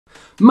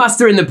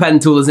Mastering the pen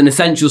tool is an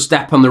essential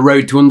step on the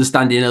road to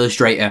understanding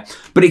Illustrator,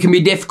 but it can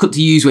be difficult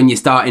to use when you're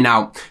starting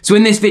out. So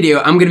in this video,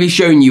 I'm going to be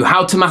showing you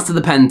how to master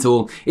the pen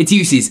tool, its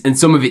uses, and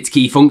some of its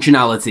key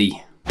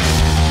functionality.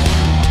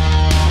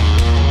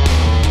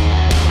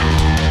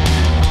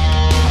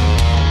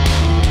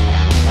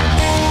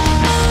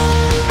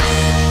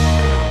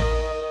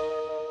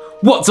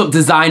 What's up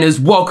designers,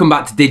 welcome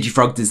back to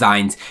Digifrog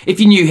Designs. If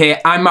you're new here,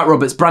 I'm Matt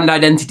Roberts, brand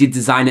identity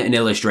designer and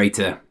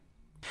illustrator.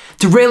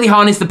 To really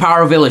harness the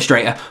power of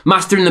Illustrator,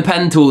 mastering the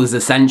pen tool is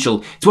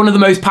essential. It's one of the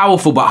most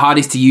powerful but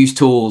hardest to use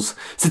tools.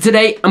 So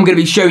today, I'm going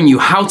to be showing you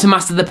how to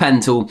master the pen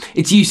tool,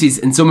 its uses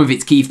and some of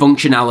its key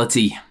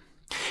functionality.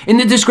 In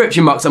the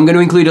description box, I'm going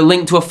to include a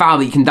link to a file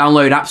that you can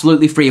download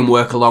absolutely free and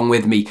work along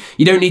with me.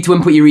 You don't need to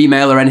input your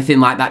email or anything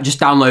like that, just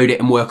download it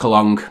and work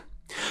along.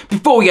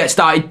 Before we get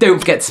started, don't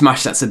forget to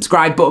smash that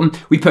subscribe button.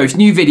 We post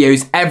new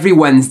videos every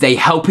Wednesday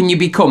helping you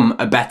become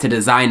a better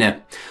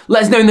designer.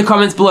 Let us know in the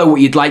comments below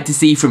what you'd like to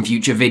see from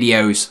future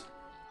videos.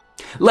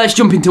 Let's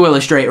jump into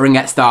Illustrator and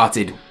get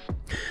started.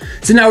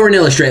 So now we're in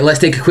Illustrator, let's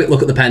take a quick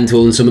look at the pen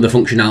tool and some of the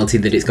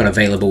functionality that it's got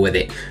available with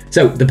it.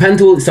 So the pen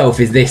tool itself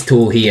is this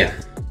tool here.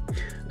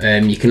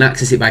 You can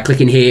access it by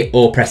clicking here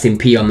or pressing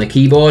P on the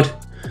keyboard.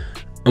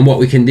 And what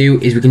we can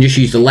do is we can just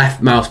use the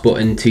left mouse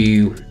button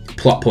to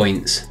plot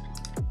points.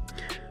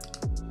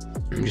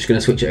 I'm just going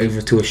to switch it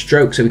over to a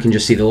stroke so we can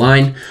just see the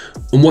line.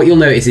 And what you'll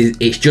notice is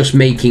it's just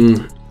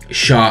making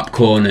sharp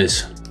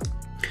corners.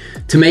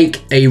 To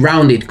make a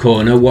rounded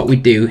corner, what we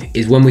do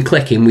is when we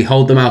click in, we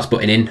hold the mouse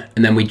button in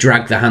and then we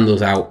drag the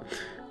handles out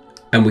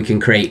and we can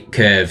create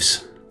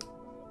curves.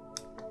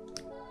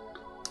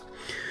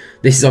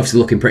 This is obviously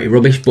looking pretty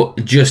rubbish,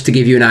 but just to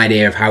give you an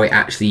idea of how it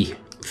actually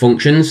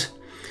functions.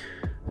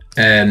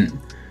 And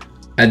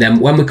then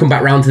when we come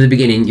back round to the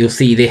beginning, you'll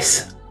see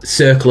this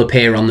circle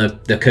appear on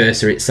the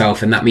cursor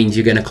itself, and that means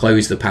you're going to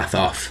close the path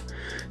off.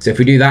 So if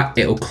we do that,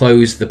 it'll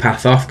close the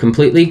path off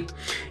completely.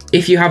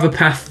 If you have a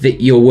path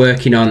that you're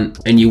working on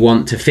and you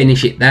want to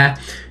finish it there,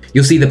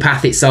 you'll see the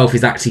path itself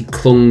is actually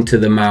clung to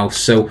the mouse.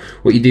 So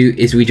what you do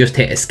is we just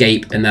hit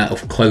escape and that'll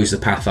close the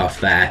path off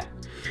there.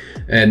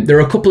 There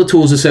are a couple of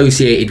tools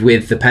associated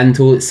with the pen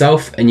tool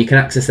itself, and you can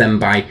access them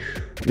by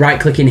right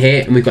clicking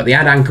here, and we've got the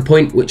add anchor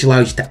point, which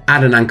allows you to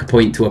add an anchor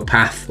point to a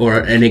path or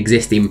an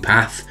existing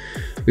path.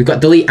 We've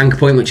got delete anchor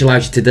point, which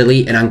allows you to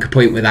delete an anchor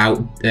point without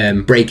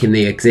breaking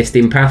the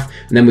existing path.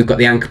 And then we've got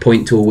the anchor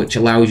point tool, which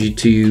allows you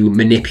to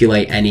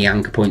manipulate any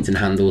anchor points and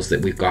handles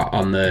that we've got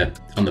on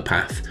the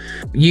path.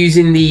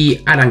 Using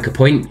the add anchor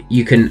point,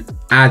 you can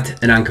add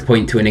an anchor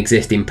point to an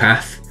existing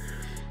path.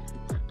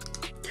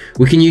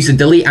 We can use the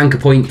delete anchor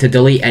point to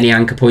delete any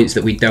anchor points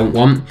that we don't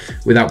want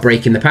without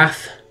breaking the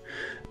path.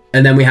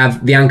 And then we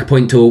have the anchor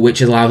point tool,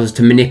 which allows us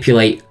to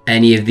manipulate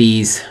any of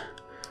these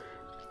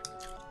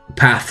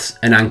paths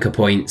and anchor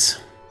points.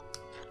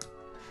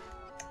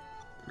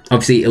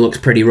 Obviously it looks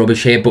pretty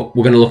rubbish here, but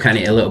we're going to look at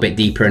it a little bit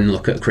deeper and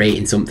look at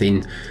creating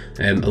something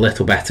a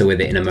little better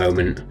with it in a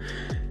moment.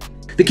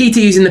 The key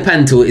to using the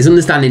pen tool is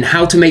understanding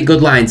how to make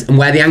good lines and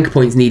where the anchor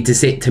points need to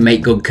sit to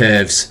make good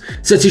curves.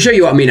 So to show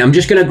you what I mean, I'm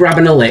just going to grab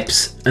an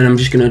ellipse and I'm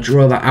just going to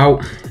draw that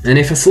out, and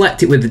if I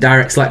select it with the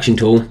direct selection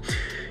tool,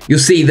 you'll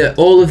see that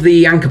all of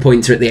the anchor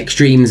points are at the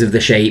extremes of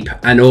the shape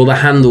and all the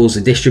handles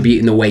are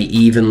distributing the weight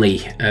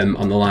evenly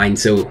on the line.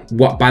 So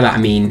what by that I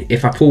mean,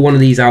 if I pull one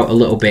of these out a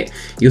little bit,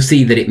 you'll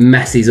see that it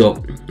messes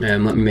up. Let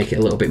me make it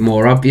a little bit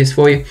more obvious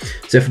for you.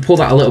 So if I pull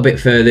that a little bit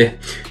further,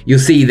 you'll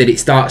see that it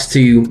starts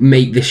to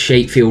make the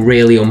shape feel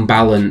really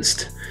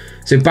unbalanced.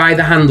 So by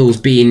the handles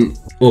being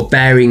or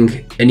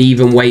bearing an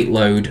even weight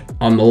load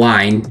on the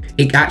line,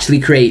 it actually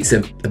creates a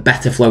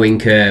better flowing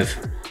curve.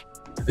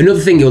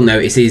 Another thing you'll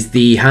notice is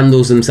the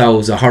handles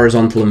themselves are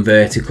horizontal and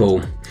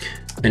vertical,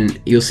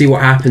 and you'll see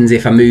what happens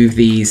if I move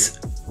these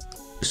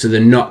so they're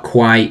not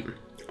quite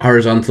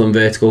horizontal and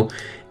vertical.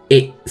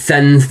 It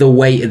sends the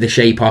weight of the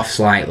shape off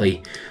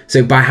slightly.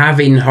 So by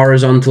having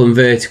horizontal and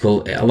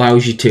vertical, it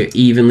allows you to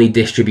evenly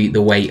distribute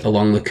the weight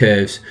along the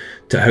curves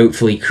to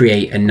hopefully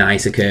create a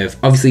nicer curve.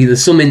 Obviously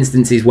there's some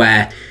instances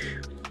where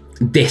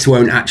this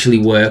won't actually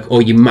work,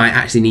 or you might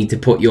actually need to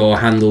put your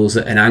handles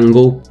at an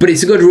angle, but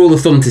it's a good rule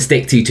of thumb to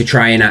stick to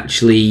try and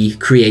actually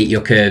create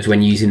your curves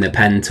when using the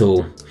pen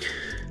tool.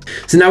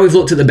 So now we've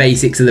looked at the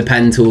basics of the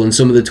pen tool and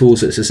some of the tools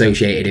that's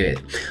associated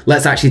with it.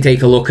 Let's actually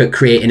take a look at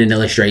creating an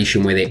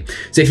illustration with it.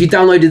 So if you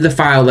downloaded the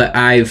file that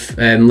I've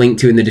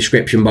linked to in the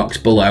description box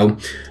below,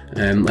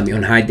 let me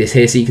unhide this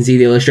here so you can see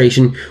the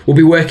illustration. We'll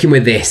be working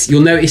with this.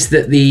 You'll notice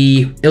that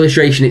the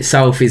illustration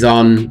itself is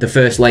on the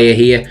first layer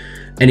here,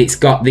 and it's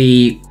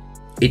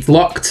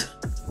locked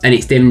and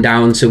it's dimmed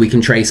down so we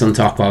can trace on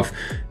top of.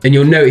 And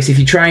you'll notice if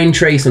you try and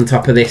trace on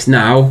top of this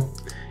now,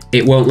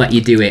 it won't let you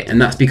do it, and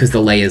that's because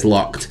the layer's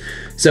locked.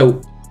 So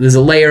there's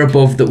a layer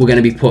above that we're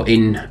going to be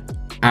putting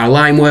our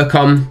line work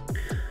on.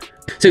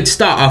 So to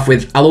start off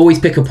with, I'll always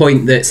pick a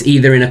point that's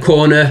either in a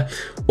corner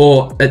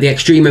or at the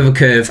extreme of a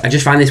curve. I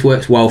just find this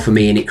works well for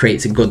me and it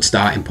creates a good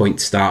starting point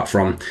to start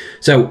from.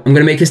 So I'm going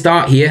to make a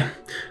start here,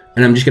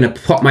 and I'm just going to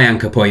plot my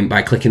anchor point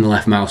by clicking the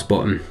left mouse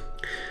button.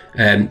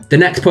 The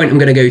next point I'm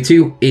going to go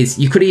to is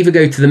you could either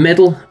go to the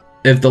middle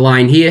of the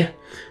line here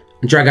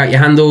and drag out your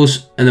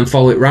handles and then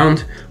follow it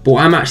round. But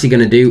what I'm actually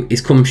going to do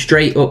is come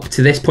straight up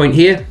to this point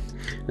here,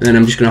 and then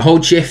I'm just going to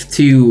hold shift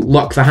to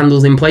lock the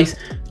handles in place.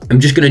 I'm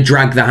just going to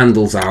drag the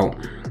handles out.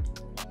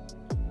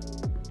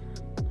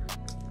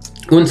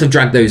 Once I've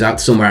dragged those out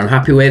to somewhere I'm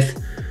happy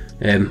with,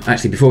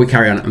 actually before we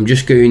carry on, I'm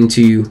just going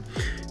to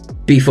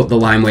beef up the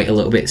line weight a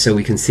little bit so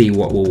we can see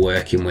what we're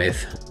working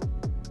with.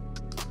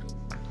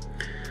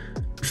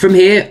 From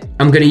here,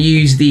 I'm going to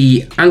use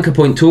the anchor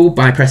point tool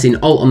by pressing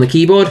Alt on the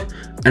keyboard,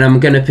 and I'm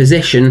going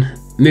to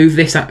move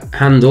this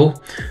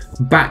handle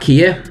back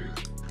here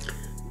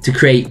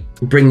to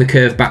bring the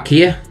curve back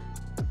here,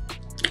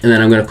 and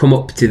then I'm going to come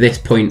up to this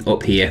point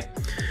up here.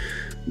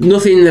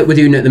 Nothing that we're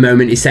doing at the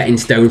moment is set in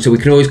stone, so we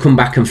can always come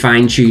back and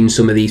fine tune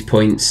some of these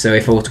points. So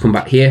if I were to come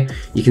back here,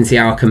 you can see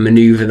how I can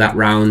maneuver that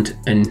round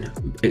and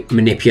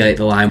manipulate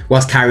the line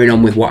whilst carrying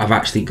on with what I've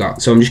actually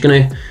got. So I'm just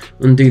going to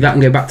undo that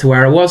and go back to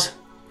where I was.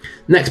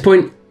 Next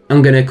point,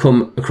 I'm going to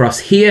come across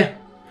here,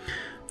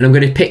 and I'm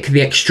going to pick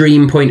the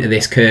extreme point of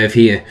this curve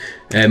here.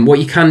 What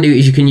you can do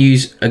is you can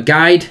use a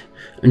guide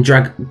and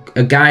drag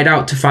a guide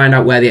out to find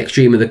out where the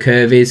extreme of the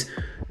curve is,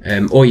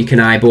 or you can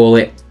eyeball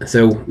it.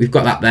 So we've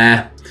got that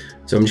there.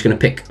 So I'm just going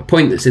to pick a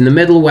point that's in the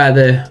middle where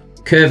the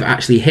curve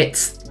actually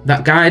hits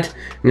that guide.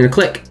 I'm going to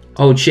click,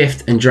 hold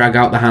shift and drag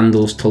out the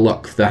handles to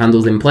lock the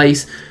handles in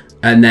place,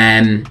 and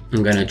then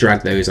I'm going to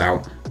drag those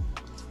out.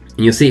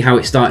 And you'll see how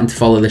it's starting to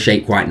follow the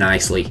shape quite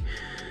nicely.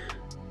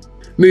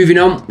 Moving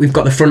on, we've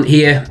got the front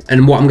here,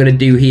 and what I'm going to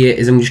do here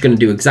is I'm just going to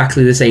do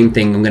exactly the same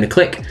thing. I'm going to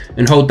click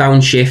and hold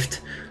down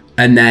shift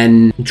and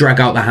then drag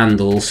out the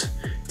handles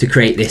to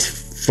create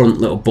this front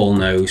little bull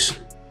nose.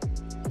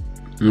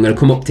 I'm going to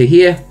come up to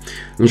here,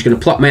 I'm just going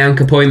to plot my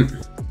anchor point,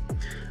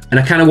 and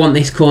I kind of want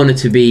this corner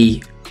to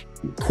be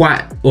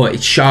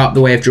it's sharp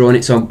the way I've drawn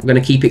it, so I'm going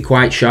to keep it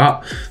quite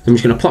sharp. So I'm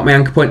just going to plot my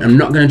anchor point. I'm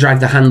not going to drag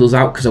the handles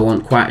out because I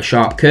want quite a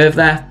sharp curve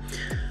there.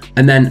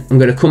 And then I'm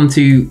going to come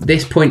to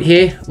this point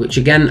here, which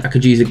again, I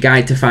could use a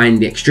guide to find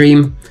the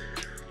extreme.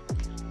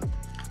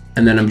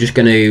 And then I'm just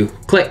going to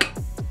click,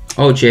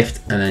 hold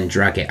shift, and then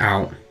drag it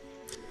out.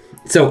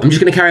 So I'm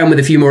just going to carry on with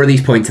a few more of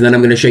these points, and then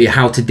I'm going to show you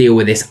how to deal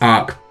with this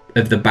arc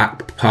of the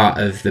back part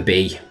of the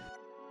bee.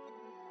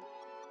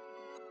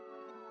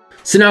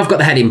 So now I've got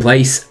the head in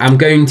place, I'm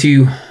going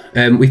to,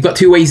 we've got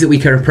two ways that we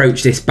can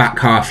approach this back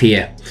half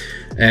here.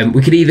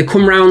 We could either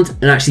come round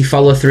and actually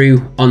follow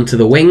through onto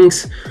the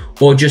wings,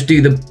 or just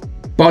do the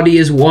body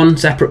as one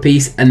separate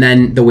piece and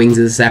then the wings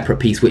as a separate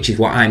piece, which is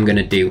what I'm going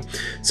to do.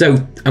 So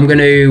I'm going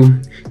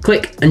to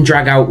click and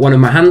drag out one of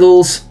my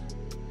handles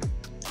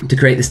to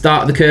create the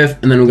start of the curve,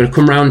 and then I'm going to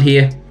come round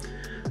here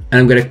and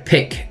I'm going to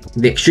pick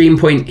the extreme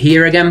point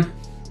here again,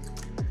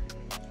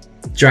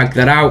 drag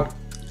that out,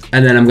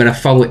 and then I'm going to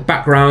follow it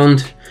back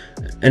round.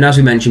 And as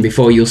we mentioned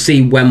before, you'll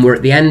see when we're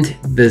at the end,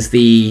 there's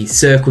the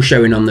circle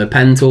showing on the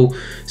pen tool.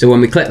 So when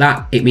we click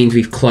that, it means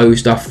we've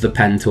closed off the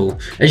pen tool.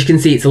 As you can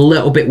see, it's a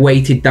little bit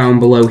weighted down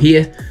below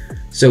here.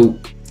 So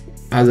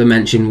as I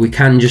mentioned, we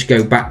can just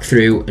go back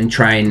through and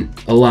try and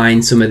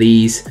align some of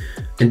these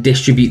and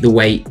distribute the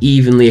weight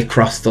evenly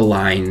across the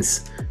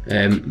lines.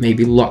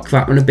 Maybe lock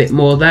that one a bit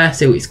more there,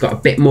 so it's got a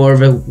bit more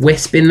of a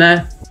wisp in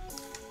there.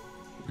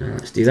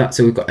 Let's do that,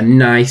 so we've got a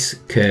nice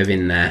curve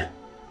in there.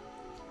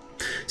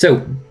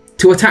 So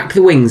to attack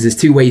the wings, there's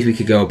two ways we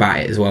could go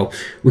about it as well.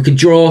 We could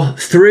draw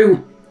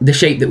through the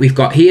shape that we've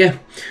got here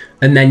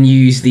and then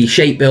use the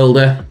shape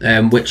builder,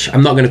 which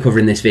I'm not going to cover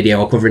in this video,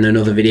 I'll cover in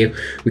another video.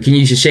 We can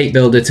use the shape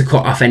builder to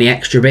cut off any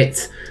extra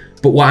bits,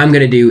 but what I'm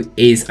going to do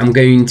is I'm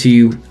going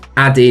to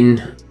add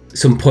in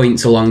some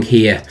points along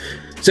here.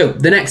 So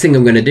the next thing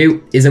I'm going to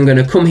do is I'm going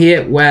to come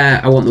here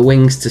where I want the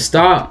wings to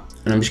start,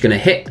 and I'm just going to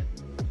hit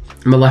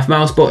my left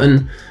mouse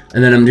button,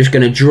 and then I'm just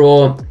going to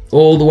draw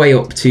all the way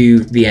up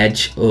to the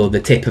edge or the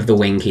tip of the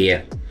wing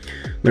here.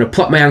 I'm going to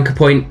plot my anchor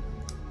point,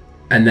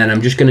 and then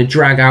I'm just going to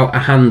drag out a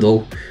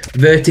handle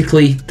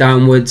vertically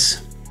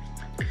downwards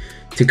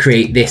to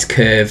create this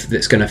curve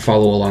that's going to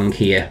follow along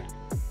here.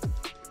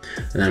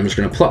 And then I'm just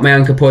going to plot my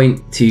anchor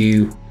point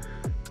to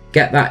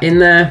get that in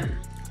there,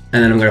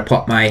 and then I'm going to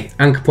plot my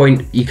anchor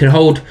point. You can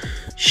hold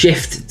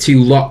shift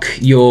to lock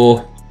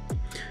your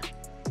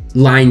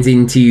lines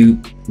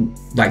into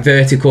like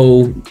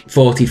vertical,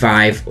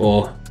 45,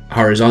 or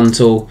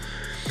horizontal.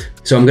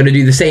 So I'm going to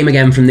do the same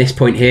again from this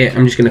point here.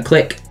 I'm just going to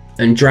click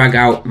and drag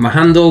out my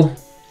handle,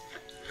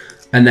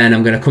 and then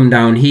I'm going to come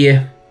down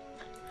here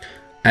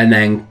and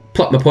then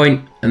plot my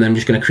point, and then I'm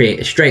just going to create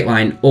a straight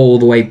line all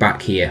the way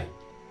back here.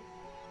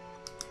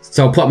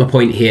 So I'll plot my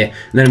point here,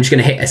 and then I'm just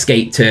going to hit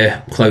escape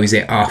to close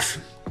it off.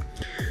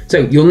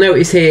 So you'll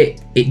notice here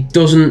it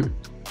doesn't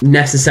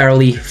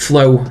necessarily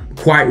flow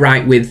quite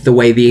right with the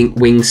way the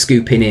wings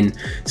scooping in.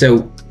 So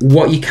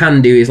what you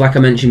can do is, like I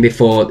mentioned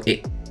before,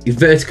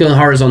 vertical and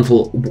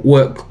horizontal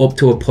work up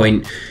to a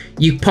point.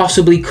 You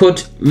possibly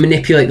could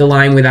manipulate the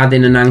line with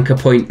adding an anchor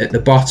point at the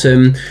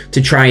bottom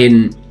to try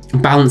and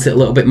balance it a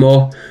little bit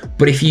more.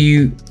 But if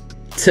you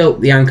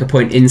tilt the anchor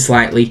point in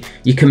slightly,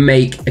 you can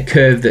make a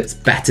curve that's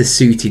better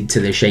suited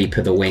to the shape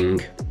of the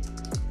wing.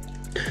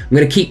 I'm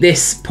going to keep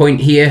this point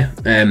here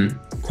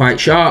quite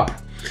sharp,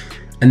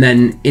 and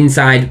then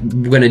inside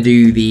we're going to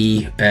do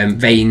the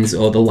veins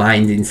or the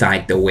lines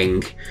inside the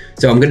wing.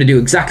 So I'm going to do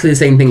exactly the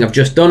same thing I've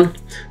just done.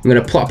 I'm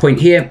going to plot a point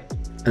here,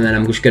 and then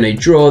I'm just going to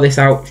draw this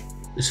out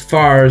as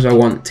far as I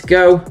want to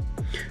go,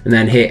 and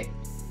then hit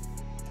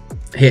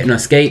an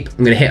escape.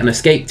 I'm going to hit an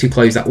escape to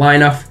close that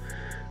line off.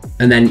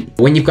 And then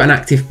when you've got an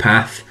active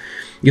path,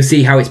 you'll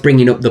see how it's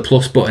bringing up the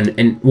plus button,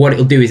 and what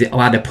it'll do is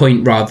it'll add a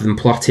point rather than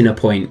plotting a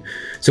point.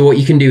 So what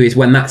you can do is,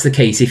 when that's the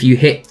case, if you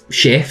hit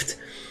shift,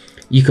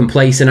 you can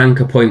place an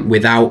anchor point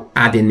without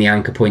adding the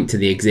anchor point to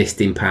the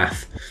existing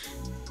path.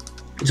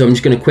 So I'm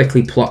just going to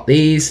quickly plot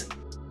these.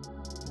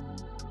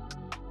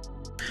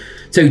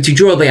 So to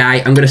draw the eye,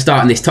 I'm going to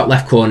start in this top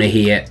left corner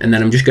here, and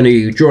then I'm just going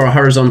to draw a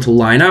horizontal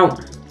line out,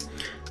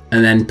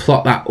 and then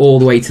plot that all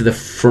the way to the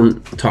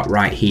front top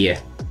right here.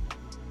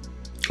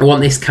 I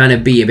want this kind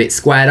of be a bit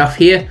squared off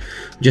here,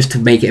 just to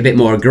make it a bit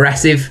more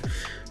aggressive.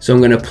 So I'm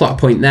going to plot a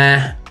point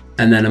there,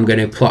 and then I'm going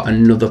to plot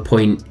another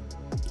point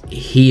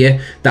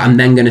here that I'm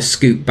then going to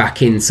scoop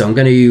back in. So I'm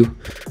going to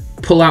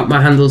pull out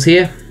my handles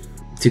here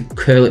to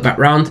curl it back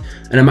round,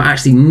 and I'm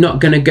actually not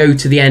going to go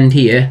to the end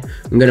here.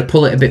 I'm going to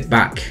pull it a bit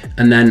back,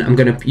 and then I'm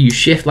going to use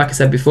shift, like I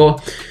said before,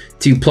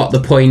 to plot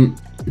the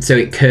point so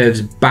it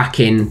curves back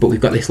in, but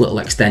we've got this little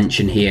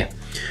extension here.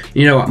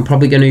 You know what, I'm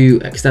probably going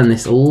to extend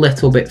this a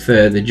little bit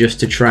further just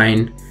to try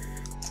and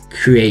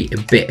create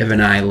a bit of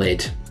an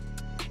eyelid.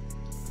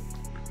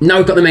 Now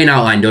we've got the main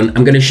outline done,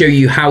 I'm going to show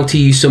you how to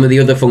use some of the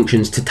other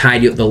functions to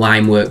tidy up the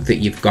line work that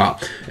you've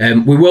got.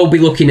 We will be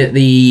looking at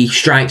the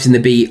stripes and the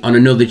beat on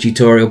another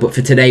tutorial, but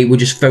for today we're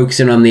just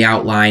focusing on the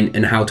outline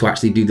and how to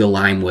actually do the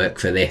line work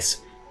for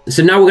this.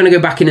 So now we're going to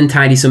go back in and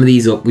tidy some of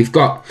these up. We've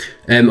got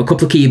a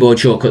couple of keyboard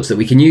shortcuts that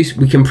we can use.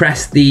 We can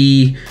press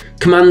the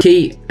command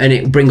key and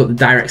it will bring up the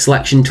direct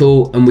selection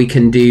tool, and we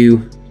can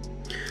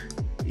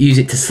use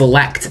it to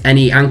select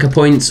any anchor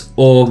points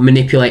or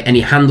manipulate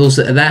any handles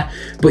that are there.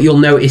 But you'll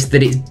notice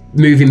that it's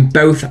moving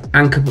both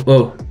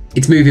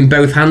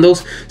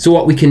handles. So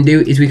what we can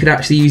do is we could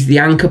actually use the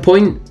anchor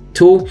point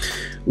tool,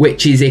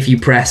 which is if you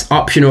press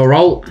Option or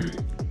Alt,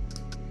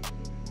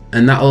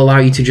 and that will allow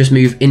you to just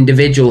move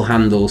individual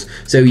handles.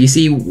 So you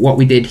see what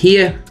we did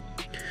here,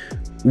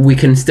 we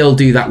can still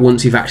do that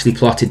once we've actually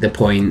plotted the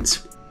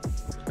points.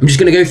 I'm just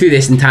going to go through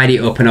this and tidy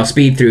it up, and I'll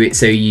speed through it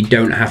so you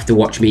don't have to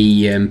watch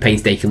me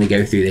painstakingly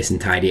go through this and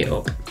tidy it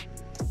up.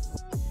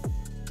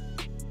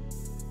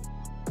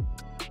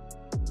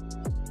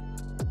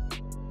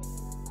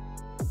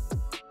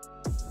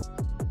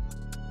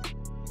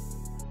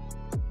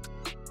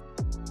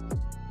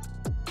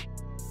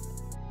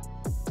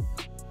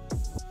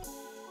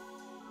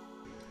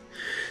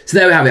 So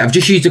there we have it. I've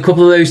just used a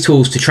couple of those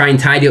tools to try and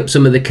tidy up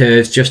some of the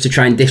curves, just to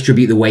try and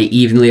distribute the weight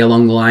evenly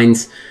along the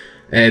lines.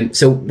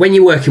 So when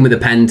you're working with a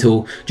pen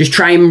tool, just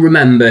try and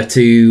remember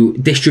to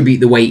distribute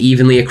the weight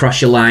evenly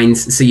across your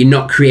lines, so you're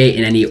not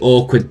creating any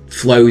awkward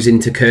flows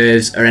into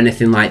curves or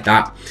anything like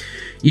that.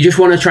 You just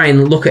want to try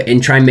and look at it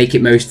and try and make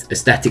it most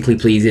aesthetically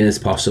pleasing as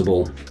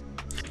possible.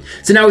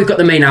 So now we've got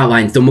the main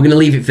outlines done, we're going to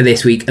leave it for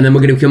this week, and then we're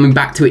going to be coming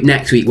back to it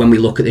next week when we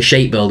look at the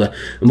shape builder,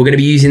 and we're going to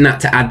be using that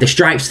to add the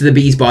stripes to the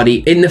bee's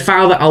body. In the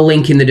file that I'll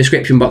link in the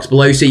description box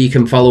below so you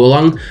can follow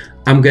along,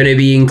 I'm going to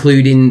be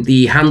including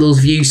the handles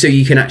view so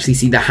you can actually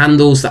see the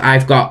handles that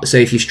I've got. So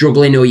if you're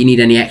struggling or you need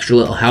any extra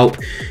little help,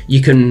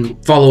 you can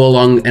follow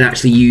along and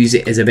actually use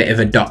it as a bit of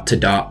a dot to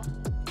dot.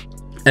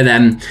 And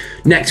then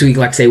next week,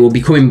 like I say, we'll be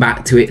coming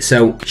back to it.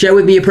 So share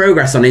with me your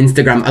progress on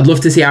Instagram. I'd love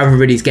to see how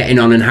everybody's getting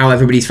on and how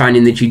everybody's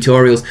finding the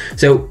tutorials.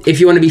 So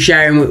if you want to be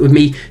sharing it with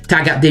me,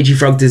 tag at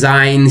Digifrog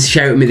Designs,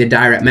 share it with me the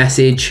direct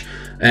message.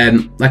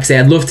 Like I say,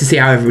 I'd love to see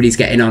how everybody's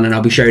getting on, and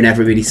I'll be showing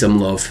everybody some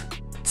love.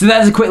 So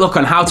there's a quick look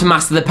on how to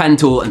master the pen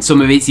tool and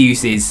some of its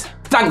uses.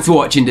 Thanks for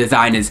watching,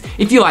 designers.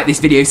 If you like this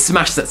video,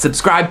 smash that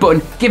subscribe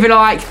button, give it a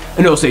like,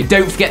 and also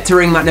don't forget to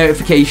ring that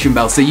notification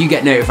bell so you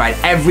get notified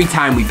every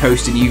time we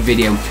post a new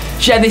video.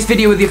 Share this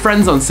video with your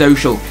friends on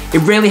social.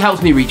 It really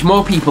helps me reach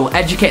more people,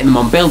 educating them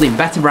on building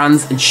better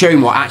brands and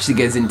showing what actually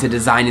goes into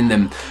designing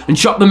them. And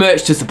shop the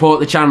merch to support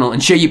the channel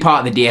and show you're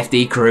part of the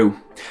DFD crew.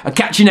 I'll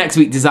catch you next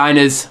week,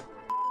 designers.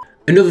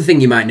 Another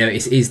thing you might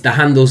notice is the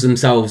handles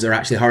themselves are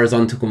actually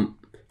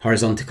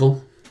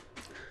horizontal.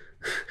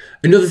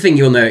 Another thing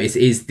you'll notice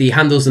is the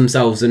handles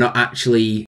themselves are not actually